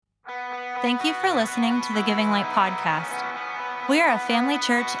Thank you for listening to the Giving Light podcast. We are a family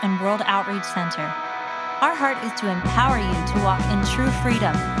church and world outreach center. Our heart is to empower you to walk in true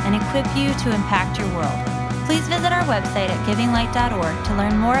freedom and equip you to impact your world. Please visit our website at givinglight.org to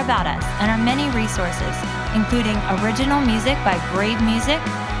learn more about us and our many resources, including original music by Brave Music,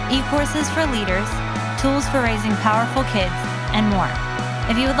 e-courses for leaders, tools for raising powerful kids, and more.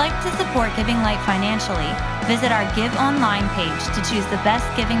 If you would like to support Giving Light financially, visit our Give Online page to choose the best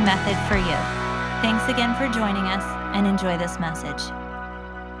giving method for you. Thanks again for joining us, and enjoy this message.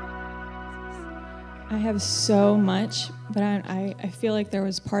 I have so much, but I feel like there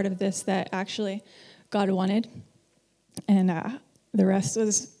was part of this that actually God wanted, and the rest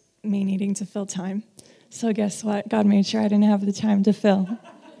was me needing to fill time. So guess what? God made sure I didn't have the time to fill.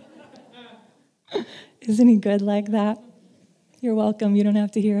 Isn't he good like that? You're welcome. You don't have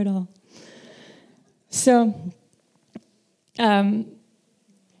to hear it all. So, the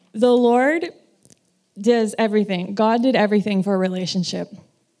Lord does everything. God did everything for a relationship.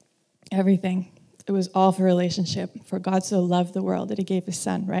 Everything. It was all for relationship. For God so loved the world that he gave his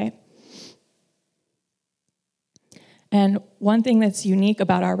son, right? And one thing that's unique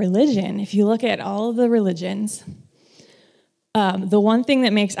about our religion, if you look at all of the religions, the one thing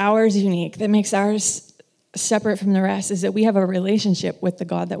that makes ours unique, that makes ours separate from the rest, is that we have a relationship with the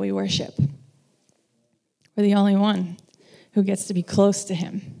God that we worship. We're the only one who gets to be close to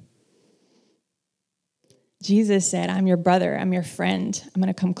him. Jesus said, I'm your brother, I'm your friend, I'm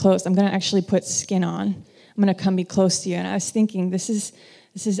going to come close. I'm going to actually put skin on. I'm going to come be close to you. And I was thinking, this is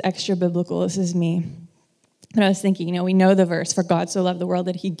extra biblical. This is me. But I was thinking, we know the verse, for God so loved the world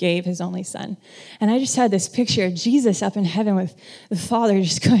that he gave his only son. And I just had this picture of Jesus up in heaven with the Father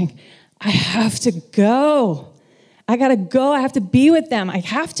just going, I have to go. I got to go. I have to be with them. I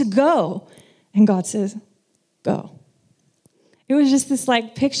have to go. And God says, go. It was just this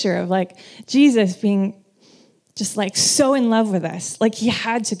picture of Jesus being just so in love with us. He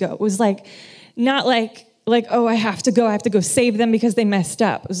had to go. It was not oh, I have to go save them because they messed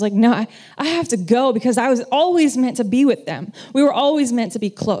up. It was no, I have to go because I was always meant to be with them. We were always meant to be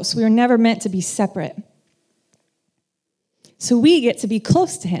close. We were never meant to be separate. So we get to be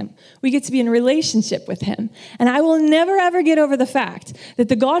close to him. We get to be in a relationship with him. And I will never, ever get over the fact that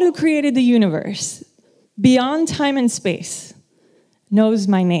the God who created the universe, beyond time and space, knows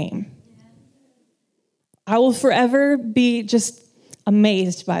my name. I will forever be just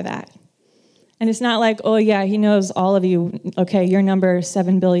amazed by that. And it's not oh yeah, he knows all of you. Okay, your number is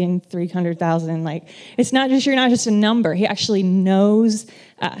 7,300,000. It's not just, you're not just a number. He actually knows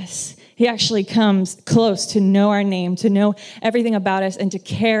us. He actually comes close to know our name, to know everything about us, and to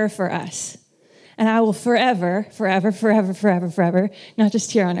care for us. And I will forever, not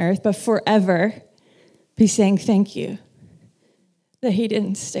just here on earth, but forever be saying thank you that he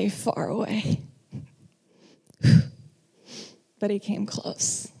didn't stay far away, but he came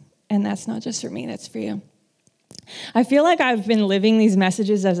close. And that's not just for me, that's for you. I feel like I've been living these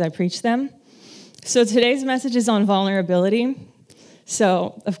messages as I preach them. So today's message is on vulnerability.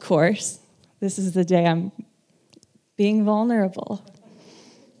 So, of course, this is the day I'm being vulnerable.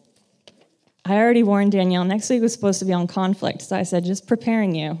 I already warned Danielle, next week was supposed to be on conflict, so I said, just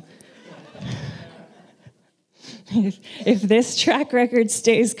preparing you. If this track record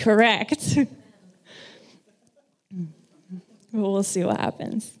stays correct, we'll see what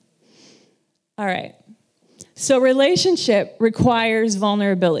happens. All right. So relationship requires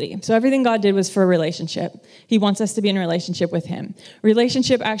vulnerability. So everything God did was for a relationship. He wants us to be in a relationship with him.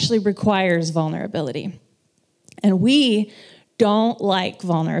 Relationship actually requires vulnerability. And we don't like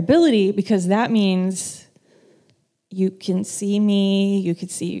vulnerability because that means you can see me, you could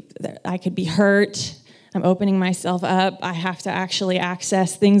see that I could be hurt. I'm opening myself up. I have to actually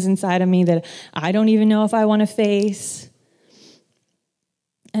access things inside of me that I don't even know if I want to face.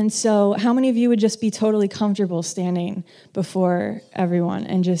 And so how many of you would just be totally comfortable standing before everyone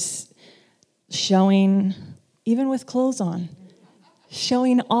and just showing, even with clothes on,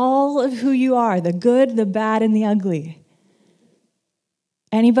 showing all of who you are, the good, the bad, and the ugly?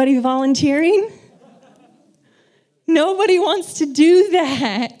 Anybody volunteering? Nobody wants to do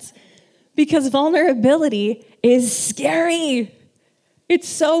that because vulnerability is scary. It's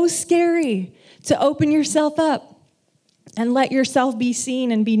so scary to open yourself up and let yourself be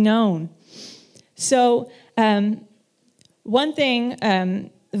seen and be known. So one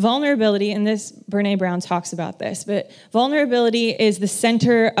thing, vulnerability, and this, Brene Brown talks about this, but vulnerability is the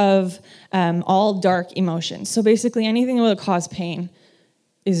center of all dark emotions. So basically anything that will cause pain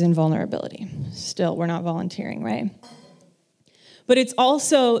is in vulnerability. Still, we're not volunteering, right? But it's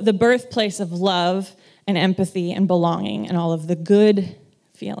also the birthplace of love and empathy and belonging and all of the good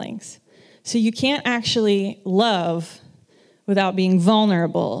feelings. So you can't actually love without being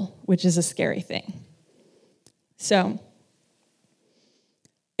vulnerable, which is a scary thing. So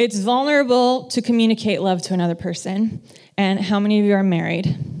it's vulnerable to communicate love to another person. And how many of you are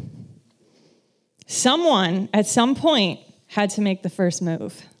married? Someone at some point had to make the first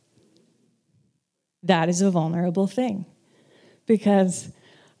move. That is a vulnerable thing because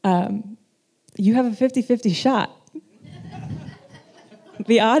you have a 50-50 shot.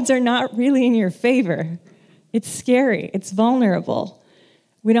 The odds are not really in your favor. It's scary. It's vulnerable.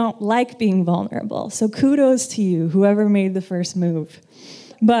 We don't like being vulnerable. So kudos to you, whoever made the first move.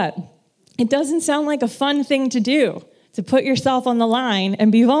 But it doesn't sound like a fun thing to do, to put yourself on the line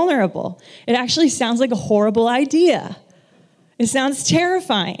and be vulnerable. It actually sounds like a horrible idea. It sounds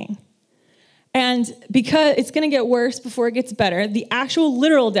terrifying. And because it's going to get worse before it gets better, the actual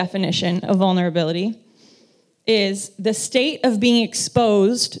literal definition of vulnerability is the state of being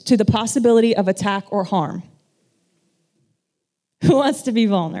exposed to the possibility of attack or harm. Who wants to be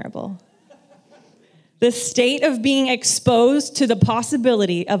vulnerable? The state of being exposed to the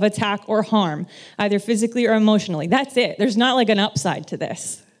possibility of attack or harm, either physically or emotionally. That's it. There's not like an upside to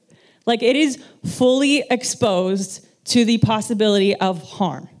this. Like it is fully exposed to the possibility of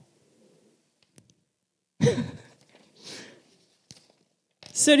harm.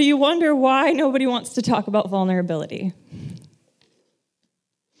 So do you wonder why nobody wants to talk about vulnerability?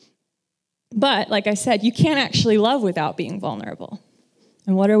 But, like I said, you can't actually love without being vulnerable.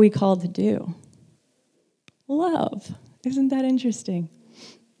 And what are we called to do? Love. Isn't that interesting?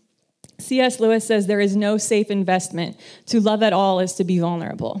 C.S. Lewis says there is no safe investment. To love at all is to be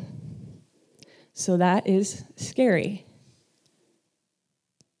vulnerable. So that is scary.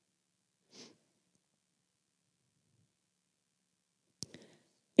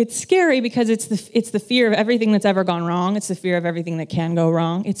 It's scary because it's the fear of everything that's ever gone wrong. It's the fear of everything that can go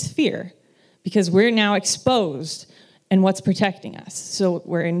wrong. It's fear because we're now exposed and what's protecting us. So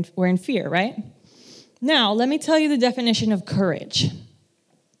we're in fear, right? Now, let me tell you the definition of courage.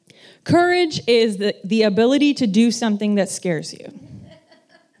 Courage is the ability to do something that scares you.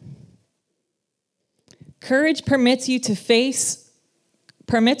 Courage permits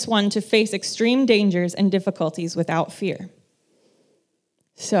one to face extreme dangers and difficulties without fear.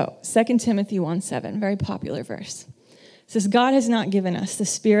 So, 2 Timothy 1:7, very popular verse. It says, God has not given us the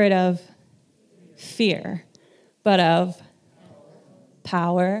spirit of fear, but of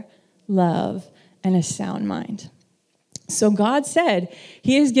power, love, and a sound mind. So God said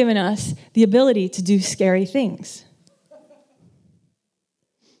he has given us the ability to do scary things.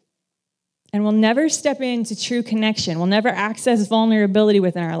 And we'll never step into true connection. We'll never access vulnerability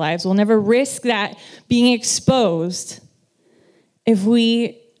within our lives. We'll never risk that being exposed if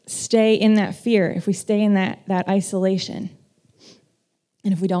we stay in that fear, if we stay in that isolation,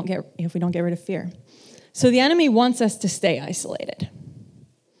 and if we don't get rid of fear. So the enemy wants us to stay isolated.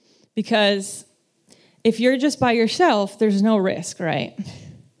 Because if you're just by yourself, there's no risk, right?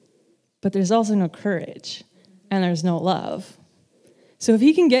 But there's also no courage, and there's no love. So if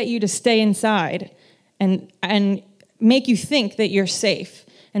he can get you to stay inside and make you think that you're safe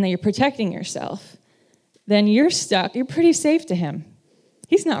and that you're protecting yourself, then you're stuck. You're pretty safe to him.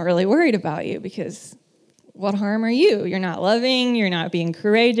 He's not really worried about you because what harm are you? You're not loving. You're not being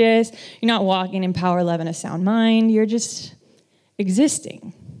courageous. You're not walking in power, love, and a sound mind. You're just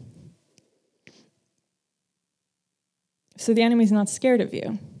existing. So the enemy's not scared of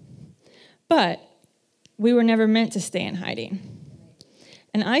you. But we were never meant to stay in hiding.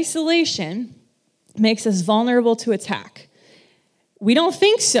 And isolation makes us vulnerable to attack. We don't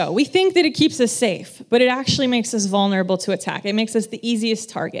think so. We think that it keeps us safe, but it actually makes us vulnerable to attack. It makes us the easiest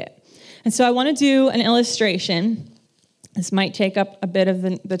target. And so I want to do an illustration. This might take up a bit of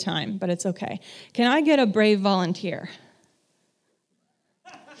the time, but it's okay. Can I get a brave volunteer?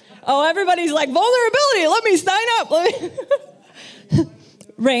 Oh, everybody's like, vulnerability, let me sign up.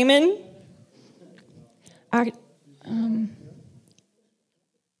 Raymond.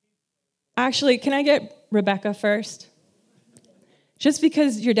 Actually, can I get Rebecca first? Just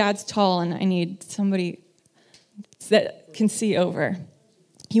because your dad's tall and I need somebody that can see over.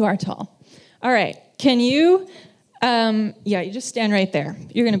 You are tall. All right. Can you, you just stand right there.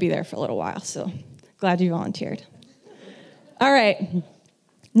 You're going to be there for a little while, so glad you volunteered. All right.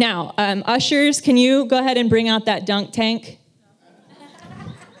 Now, ushers, can you go ahead and bring out that dunk tank?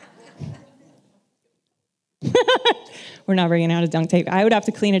 We're not bringing out a dunk tank. I would have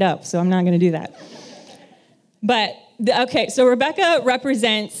to clean it up, so I'm not going to do that. But, okay, so Rebecca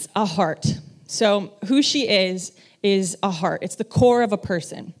represents a heart. So who she is a heart. It's the core of a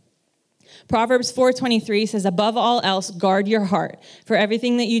person. Proverbs 4:23 says, above all else, guard your heart, for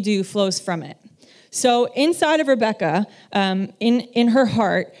everything that you do flows from it. So inside of Rebecca, in her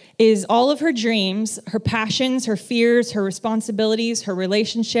heart, is all of her dreams, her passions, her fears, her responsibilities, her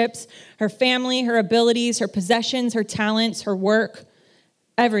relationships, her family, her abilities, her possessions, her talents, her work,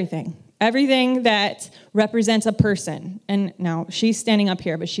 everything. Everything that represents a person. And now she's standing up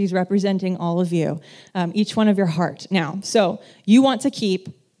here, but she's representing all of you, each one of your heart. Now, so you want to keep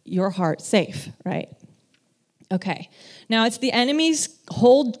your heart safe, right? Okay. Now, it's the enemy's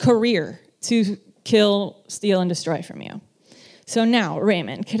whole career to kill, steal, and destroy from you. So now,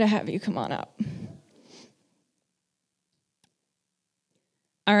 Raymond, could I have you come on up?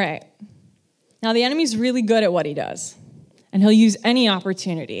 All right. Now, the enemy's really good at what he does, and he'll use any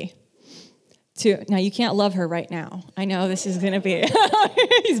opportunity to... Now, you can't love her right now. I know this is going to be...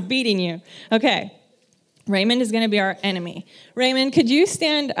 He's beating you. Okay. Raymond is going to be our enemy. Raymond, could you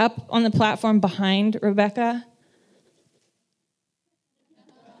stand up on the platform behind Rebecca?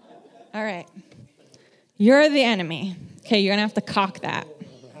 All right. You're the enemy. Okay, you're going to have to cock that.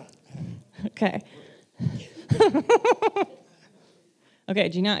 Okay. Okay,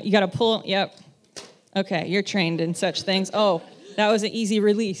 do you not? You got to pull. Yep. Okay, you're trained in such things. Oh, that was an easy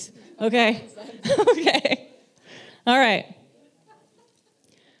release. Okay. Okay. All right.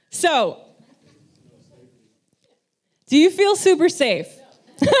 So, do you feel super safe?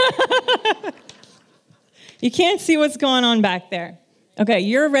 You can't see what's going on back there. Okay,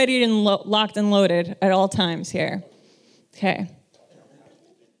 you're ready and locked and loaded at all times here. Okay.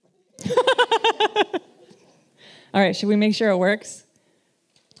 All right, should we make sure it works?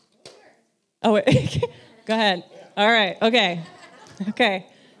 Oh, wait. Go ahead. All right, okay. Okay,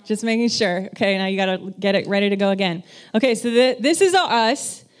 just making sure. Okay, now you got to get it ready to go again. Okay, so this is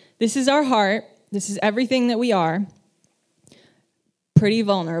us. This is our heart. This is everything that we are. Pretty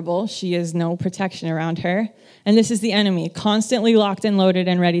vulnerable. She has no protection around her. And this is the enemy, constantly locked and loaded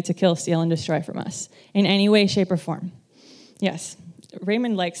and ready to kill, steal, and destroy from us in any way, shape, or form. Yes,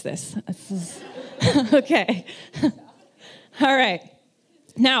 Raymond likes this. Okay. All right.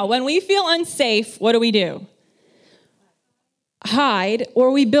 Now, when we feel unsafe, what do? Hide,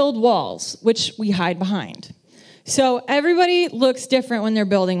 or we build walls, which we hide behind. So everybody looks different when they're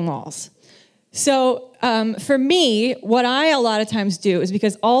building walls. So for me, what I a lot of times do is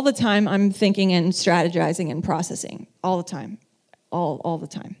because all the time I'm thinking and strategizing and processing all the time, all the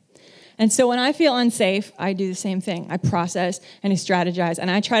time. And so when I feel unsafe, I do the same thing. I process and I strategize, and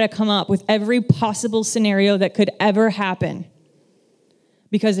I try to come up with every possible scenario that could ever happen.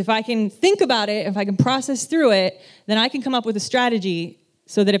 Because if I can think about it, if I can process through it, then I can come up with a strategy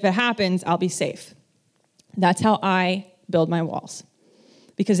so that if it happens, I'll be safe. That's how I build my walls,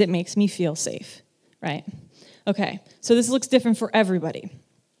 because it makes me feel safe, right? Okay, so this looks different for everybody.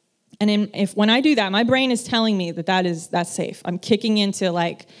 And when I do that, my brain is telling me that's safe. I'm kicking into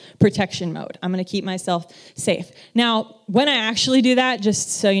like protection mode. I'm going to keep myself safe. Now, when I actually do that, just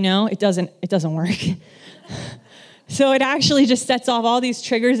so you know, it doesn't work. So it actually just sets off all these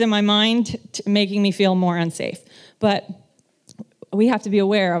triggers in my mind, making me feel more unsafe. But we have to be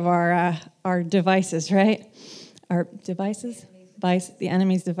aware of our devices, right? Our devices? The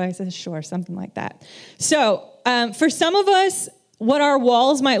enemy's devices? Sure, something like that. So for some of us, what our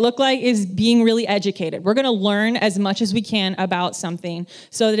walls might look like is being really educated. We're going to learn as much as we can about something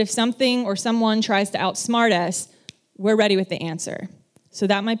so that if something or someone tries to outsmart us, we're ready with the answer. So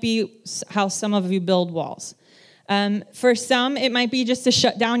that might be how some of you build walls. For some, it might be just to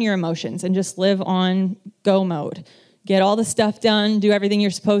shut down your emotions and just live on go mode. Get all the stuff done, do everything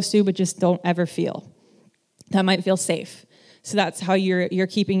you're supposed to, but just don't ever feel. That might feel safe. So that's how you're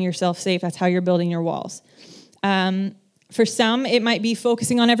keeping yourself safe. That's how you're building your walls. For some, it might be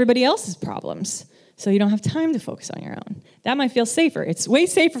focusing on everybody else's problems, so you don't have time to focus on your own. That might feel safer. It's way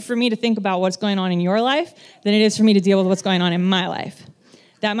safer for me to think about what's going on in your life than it is for me to deal with what's going on in my life.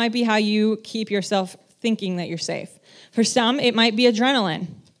 That might be how you keep yourself thinking that you're safe. For some, it might be adrenaline.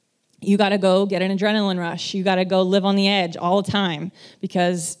 You got to go get an adrenaline rush. You got to go live on the edge all the time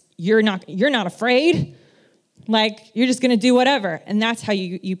because you're not afraid. Like, you're just going to do whatever. And that's how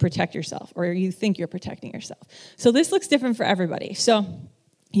you protect yourself, or you think you're protecting yourself. So this looks different for everybody. So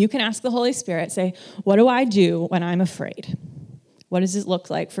you can ask the Holy Spirit, say, what do I do when I'm afraid? What does it look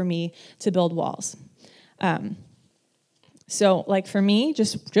like for me to build walls? So like for me,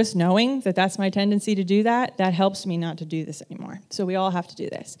 just knowing that that's my tendency to do that helps me not to do this anymore. So we all have to do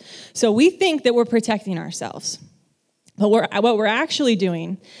this. So we think that we're protecting ourselves. But what we're actually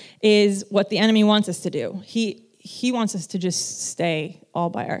doing is what the enemy wants us to do. He wants us to just stay all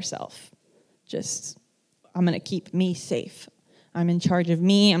by ourselves. I'm going to keep me safe. I'm in charge of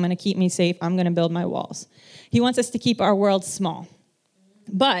me. I'm going to keep me safe. I'm going to build my walls. He wants us to keep our world small.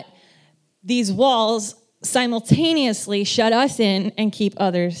 But these walls simultaneously shut us in and keep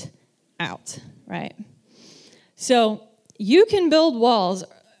others out, right? So you can build walls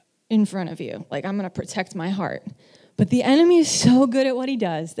in front of you, like I'm going to protect my heart. But the enemy is so good at what he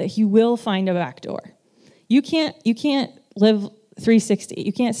does that he will find a back door. You can't live 360.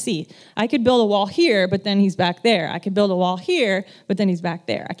 You can't see. I could build a wall here, but then he's back there. I could build a wall here, but then he's back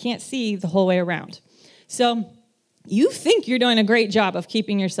there. I can't see the whole way around. So you think you're doing a great job of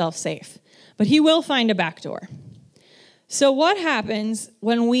keeping yourself safe, but he will find a back door. So what happens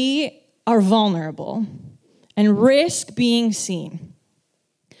when we are vulnerable and risk being seen?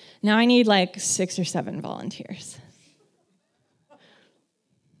 Now I need like 6 or 7 volunteers.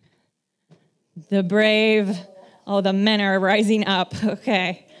 The brave, the men are rising up.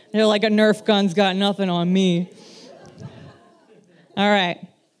 Okay. They're like a Nerf gun's got nothing on me. All right.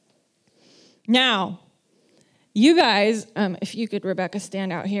 Now, you guys, if you could, Rebecca,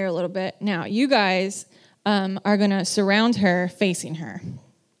 stand out here a little bit. Now, you guys are going to surround her, facing her.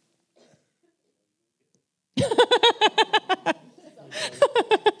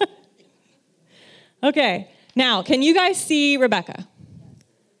 Okay. Now, can you guys see Rebecca?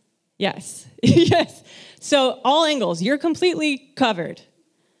 Yes. Yes. So all angles, you're completely covered.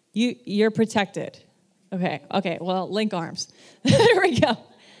 You're protected. Okay. Well, link arms. There we go.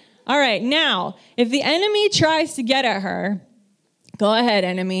 All right. Now, if the enemy tries to get at her, go ahead,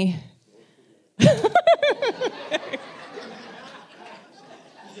 enemy.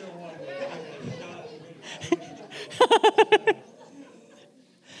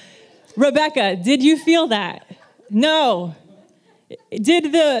 Rebecca, did you feel that? No.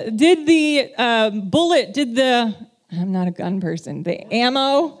 Did the bullet, I'm not a gun person, the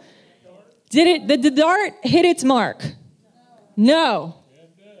ammo, did the dart hit its mark? No.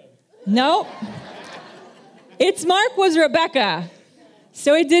 Nope. Its mark was Rebecca.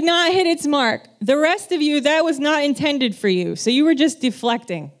 So it did not hit its mark. The rest of you, that was not intended for you. So you were just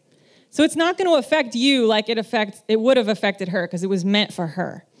deflecting. So it's not going to affect you like it would have affected her because it was meant for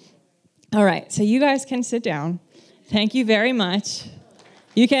her. All right, so you guys can sit down. Thank you very much.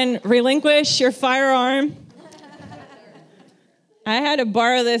 You can relinquish your firearm. I had to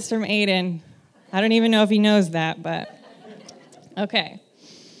borrow this from Aiden. I don't even know if he knows that, but okay.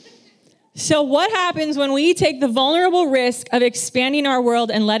 So what happens when we take the vulnerable risk of expanding our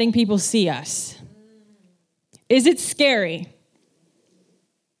world and letting people see us? Is it scary?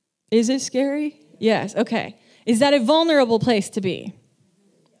 Is it scary? Yes, okay. Is that a vulnerable place to be?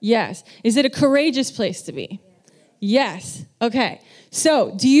 Yes. Is it a courageous place to be? Yes. Okay.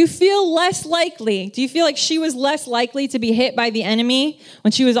 So, do you feel like she was less likely to be hit by the enemy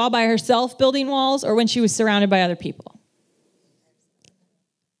when she was all by herself building walls or when she was surrounded by other people?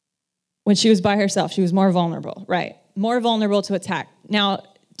 When she was by herself, she was more vulnerable, right? More vulnerable to attack. Now,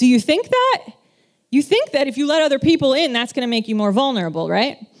 do you think that? You think that if you let other people in, that's going to make you more vulnerable,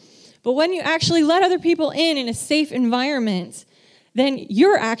 right? But when you actually let other people in a safe environment, then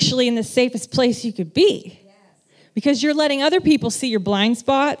you're actually in the safest place you could be. Yes. Because you're letting other people see your blind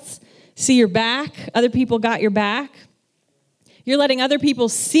spots, see your back. Other people got your back. You're letting other people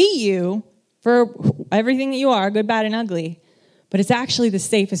see you for everything that you are, good, bad, and ugly. But it's actually the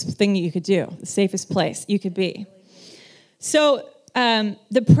safest thing that you could do, the safest place you could be. So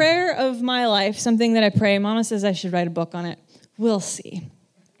the prayer of my life, something that I pray, Mama says I should write a book on it. We'll see.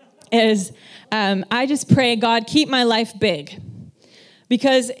 Is I just pray, God, keep my life big.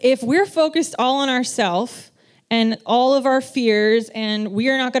 Because if we're focused all on ourselves and all of our fears and we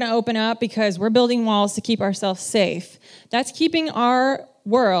are not going to open up because we're building walls to keep ourselves safe, that's keeping our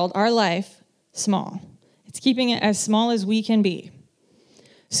world, our life, small. It's keeping it as small as we can be.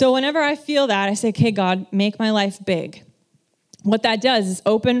 So whenever I feel that, I say, okay, God, make my life big. What that does is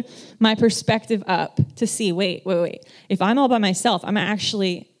open my perspective up to see, wait. If I'm all by myself, I'm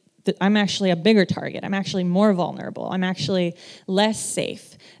actually a bigger target. I'm actually more vulnerable. I'm actually less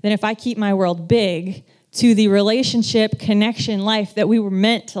safe than if I keep my world big to the relationship, connection, life that we were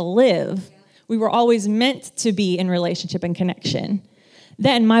meant to live. We were always meant to be in relationship and connection.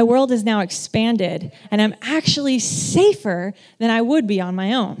 Then my world is now expanded, and I'm actually safer than I would be on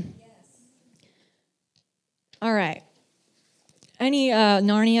my own. All right. Any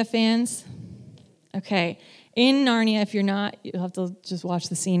Narnia fans? Okay. In Narnia, if you're not, you'll have to just watch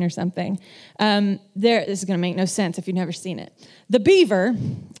the scene or something. This is going to make no sense if you've never seen it. The beaver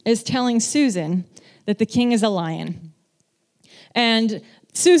is telling Susan that the king is a lion. And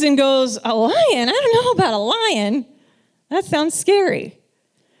Susan goes, a lion? I don't know about a lion. That sounds scary.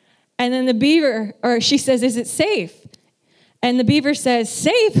 And then the beaver, or she says, is it safe? And the beaver says,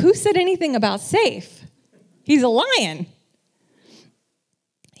 safe? Who said anything about safe? He's a lion.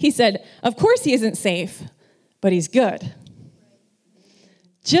 He said, of course he isn't safe, but he's good.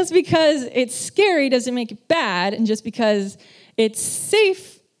 Just because it's scary doesn't make it bad, and just because it's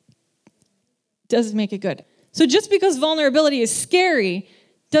safe doesn't make it good. So just because vulnerability is scary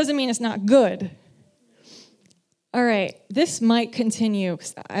doesn't mean it's not good. All right, this might continue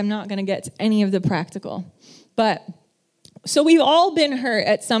because I'm not going to get to any of the practical. But so we've all been hurt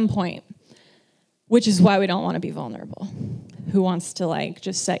at some point, which is why we don't want to be vulnerable. Who wants to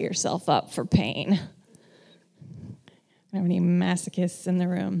just set yourself up for pain? I don't have any masochists in the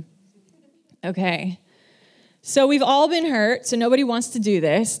room. Okay. So we've all been hurt, so nobody wants to do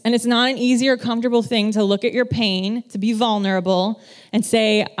this. And it's not an easy or comfortable thing to look at your pain, to be vulnerable, and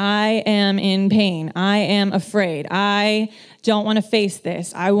say, I am in pain. I am afraid. I don't want to face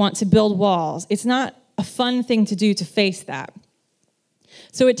this. I want to build walls. It's not a fun thing to do to face that.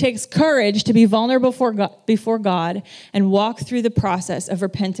 So it takes courage to be vulnerable before God and walk through the process of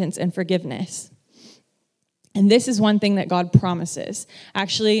repentance and forgiveness. And this is one thing that God promises.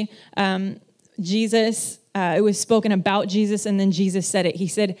 Actually, Jesus, it was spoken about Jesus, and then Jesus said it. He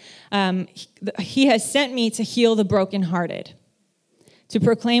said, he has sent me to heal the brokenhearted, to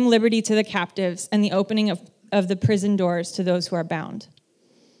proclaim liberty to the captives and the opening of the prison doors to those who are bound.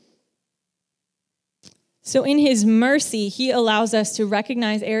 So in his mercy, he allows us to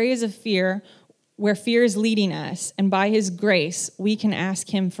recognize areas of fear where fear is leading us, and by his grace, we can ask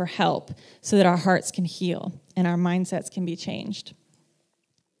him for help so that our hearts can heal and our mindsets can be changed.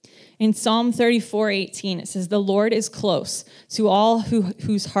 In Psalm 34:18, it says, the Lord is close to all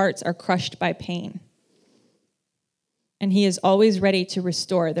whose hearts are crushed by pain, and he is always ready to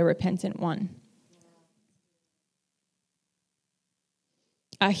restore the repentant one.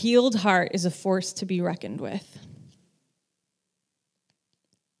 A healed heart is a force to be reckoned with.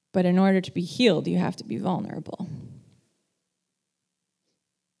 But in order to be healed, you have to be vulnerable.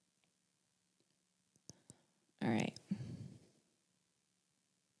 All right.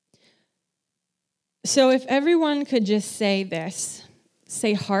 So if everyone could just say this,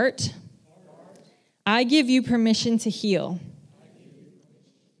 say, heart, I give you permission to heal.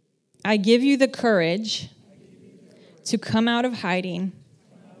 I give you the courage to come out of hiding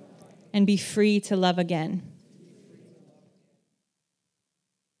and be free to love again.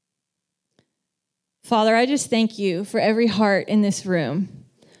 Father, I just thank you for every heart in this room.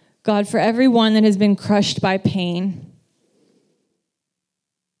 God, for everyone that has been crushed by pain.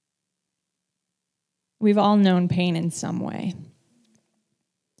 We've all known pain in some way.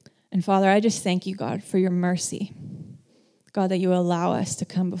 And Father, I just thank you, God, for your mercy. God, that you allow us to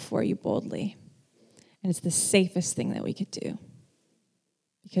come before you boldly. And it's the safest thing that we could do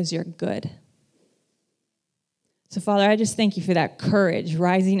because you're good. So, Father, I just thank you for that courage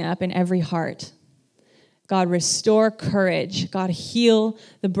rising up in every heart. God, restore courage. God, heal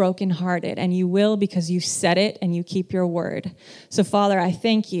the brokenhearted. And you will because you said it and you keep your word. So, Father, I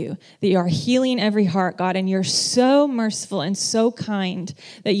thank you that you are healing every heart, God, and you're so merciful and so kind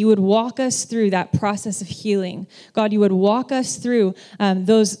that you would walk us through that process of healing. God, you would walk us through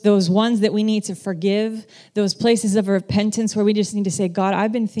those ones that we need to forgive, those places of repentance where we just need to say, God,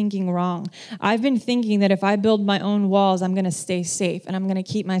 I've been thinking wrong. I've been thinking that if I build my own walls, I'm going to stay safe and I'm going to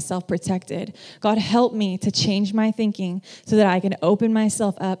keep myself protected. God, help me to change my thinking so that I can open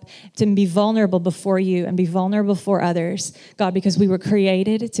myself up to be vulnerable before you and be vulnerable for others. God, because we were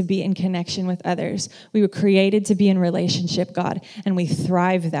created to be in connection with others. We were created to be in relationship, God, and we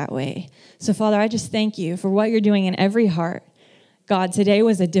thrive that way. So, Father, I just thank you for what you're doing in every heart. God, today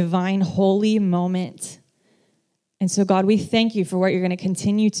was a divine, holy moment. And so, God, we thank you for what you're going to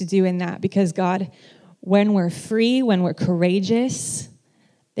continue to do in that because, God, when we're free, when we're courageous,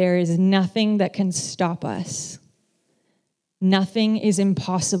 there is nothing that can stop us. Nothing is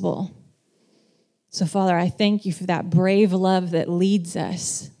impossible. So, Father, I thank you for that brave love that leads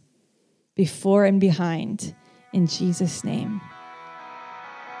us before and behind. In Jesus' name.